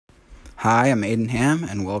Hi, I'm Aiden Ham,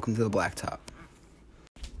 and welcome to the Blacktop.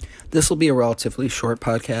 This will be a relatively short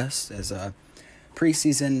podcast as a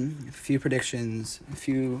preseason, a few predictions, a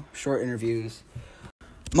few short interviews.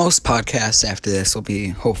 Most podcasts after this will be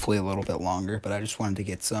hopefully a little bit longer, but I just wanted to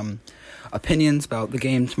get some opinions about the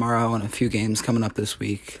game tomorrow and a few games coming up this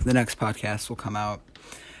week. The next podcast will come out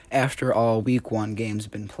after all Week 1 games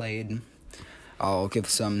have been played. I'll give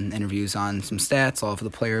some interviews on some stats. I'll have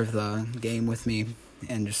the player of the game with me,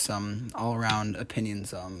 and just some all-around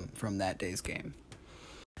opinions from that day's game.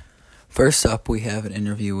 First up, we have an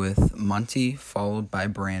interview with Monty, followed by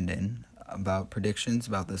Brandon, about predictions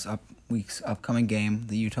about this week's upcoming game,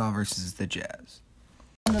 the Utah versus the Jazz.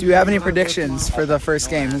 Do you have any predictions for the first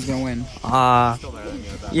game? Who's going to win? I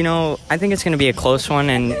think it's going to be a close one,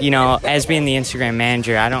 and, as being the Instagram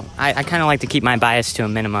manager, I kind of like to keep my bias to a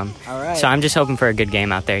minimum. All right. So I'm just hoping for a good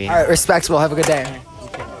game out there. All right, respectable. Have a good day.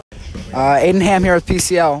 Aiden Ham here with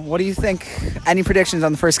PCL. What do you think? Any predictions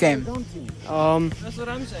on the first game? That's what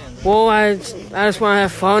I'm saying. Well, I just want to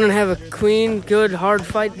have fun and have a clean, good, hard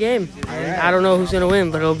fight game. And I don't know who's going to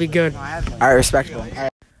win, but it'll be good. All right, respectable. All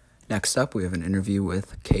right. Next up, we have an interview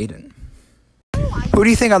with Caden. Who do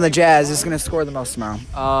you think on the Jazz is going to score the most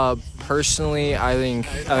tomorrow? Personally, I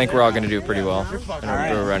think we're all going to do pretty well.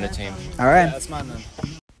 And we'll run a team. All right. That's mine then.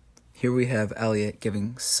 Here we have Elliot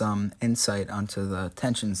giving some insight onto the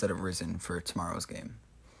tensions that have risen for tomorrow's game.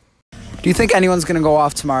 Do you think anyone's going to go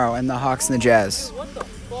off tomorrow in the Hawks and the Jazz?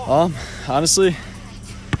 Honestly,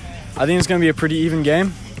 I think it's going to be a pretty even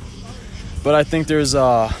game. But I think there's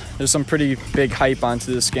some pretty big hype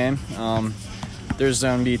onto this game. There's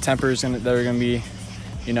going to be tempers that are going to be,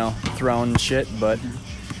 thrown shit. But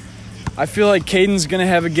I feel like Caden's going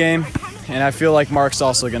to have a game, and I feel like Mark's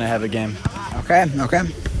also going to have a game. Okay.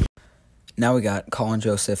 Now we got Colin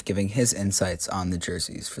Joseph giving his insights on the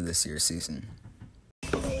jerseys for this year's season.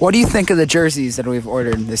 What do you think of the jerseys that we've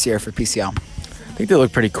ordered this year for PCL? I think they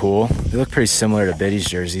look pretty cool. They look pretty similar to Biddy's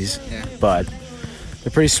jerseys, but they're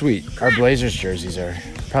pretty sweet. Our Blazers jerseys are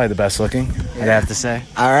probably the best looking, I'd have to say.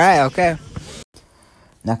 All right, okay.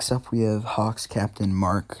 Next up, we have Hawks captain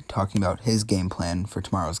Mark talking about his game plan for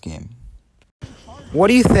tomorrow's game. What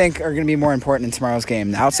do you think are going to be more important in tomorrow's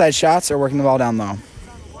game, the outside shots or working the ball down low?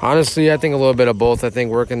 Honestly, I think a little bit of both. I think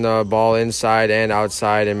working the ball inside and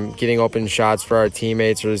outside and getting open shots for our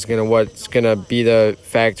teammates is what's going to be the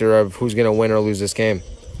factor of who's going to win or lose this game.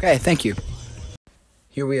 Okay, thank you.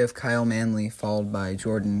 Here we have Kyle Manley, followed by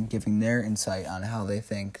Jordan, giving their insight on how they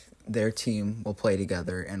think their team will play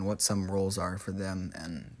together and what some roles are for them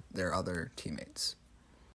and their other teammates.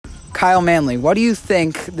 Kyle Manley, what do you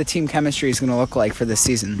think the team chemistry is going to look like for this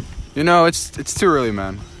season? It's too early,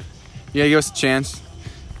 man. Yeah, give us a chance.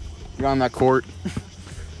 Get on that court.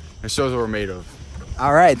 It shows what we're made of.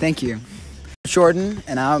 All right, thank you. Jordan,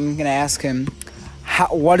 and I'm going to ask him,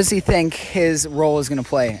 what does he think his role is going to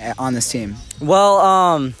play on this team? Well,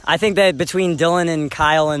 I think that between Dylan and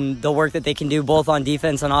Kyle and the work that they can do both on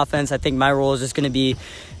defense and offense, I think my role is just going to be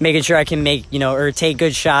making sure I can take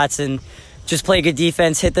good shots and just play good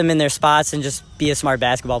defense, hit them in their spots, and just be a smart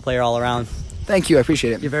basketball player all around. Thank you. I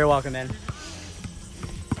appreciate it. You're very welcome, man.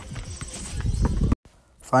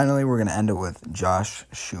 Finally, we're going to end it with Josh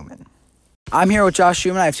Schumann. I'm here with Josh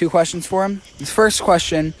Schumann. I have two questions for him. His first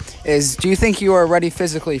question is, do you think you are ready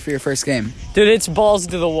physically for your first game? Dude, it's balls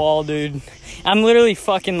to the wall, dude. I'm literally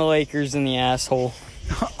fucking the Lakers in the asshole.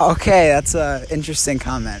 Okay, that's an interesting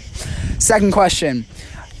comment. Second question,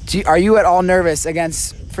 are you at all nervous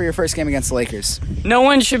for your first game against the Lakers? No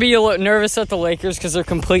one should be nervous at the Lakers because they're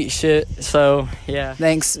complete shit, so, yeah.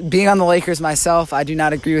 Thanks. Being on the Lakers myself, I do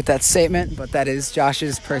not agree with that statement, but that is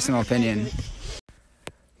Josh's personal opinion.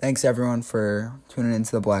 Thanks, everyone, for tuning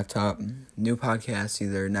into the Blacktop. New podcast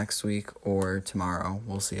either next week or tomorrow.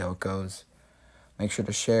 We'll see how it goes. Make sure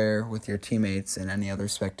to share with your teammates and any other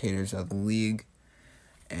spectators of the league.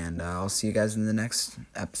 And I'll see you guys in the next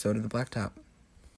episode of the Blacktop.